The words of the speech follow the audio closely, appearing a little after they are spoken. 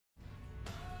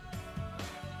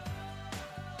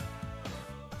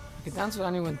I could dance with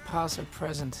anyone, past or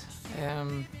present.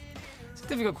 It's a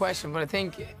difficult question, but I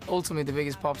think ultimately the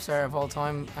biggest pop star of all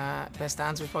time, best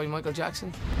dancer, is probably Michael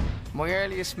Jackson. My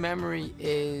earliest memory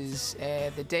is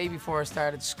the day before I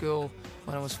started school.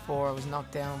 When I was 4, I was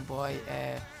knocked down by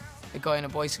a guy on a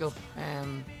bicycle.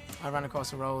 I ran across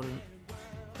the road and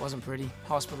it wasn't pretty.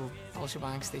 Hospital, whole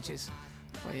shebang, stitches.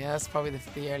 But yeah, that's probably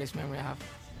the earliest memory I have.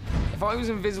 If I was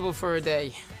invisible for a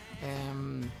day,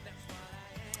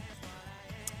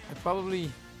 I'd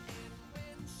probably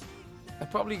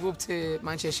go up to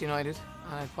Manchester United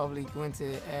and I'd probably go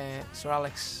into Sir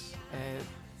Alex's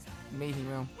meeting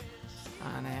room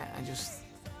and just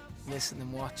listen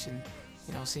and watch and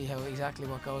see how exactly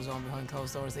what goes on behind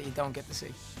closed doors that you don't get to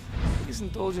see. Biggest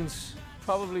indulgence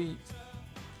probably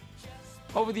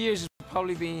over the years has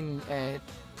probably been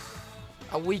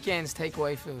a weekend's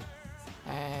takeaway food.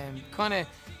 Kind of,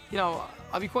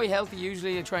 I'll be quite healthy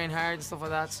usually. I train hard and stuff like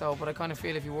that. But I kind of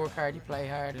feel if you work hard, you play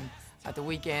hard. And at the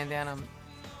weekend, then I'm,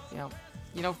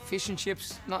 fish and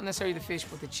chips. Not necessarily the fish,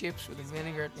 but the chips with the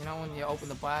vinegar. When you open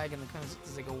the bag and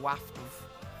there's like a waft of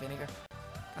vinegar.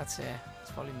 That's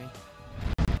probably me.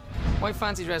 My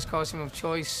fancy dress costume of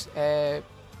choice,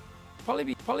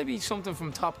 probably be something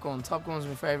from Top Gun. Top Gun's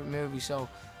my favourite movie. So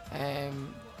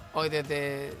either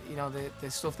the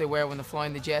stuff they wear when they're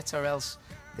flying the jets, or else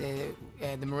the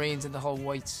Marines and the whole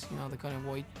whites, the kind of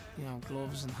white,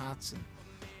 gloves and hats and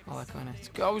all that kind of.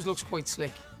 It always looks quite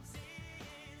slick.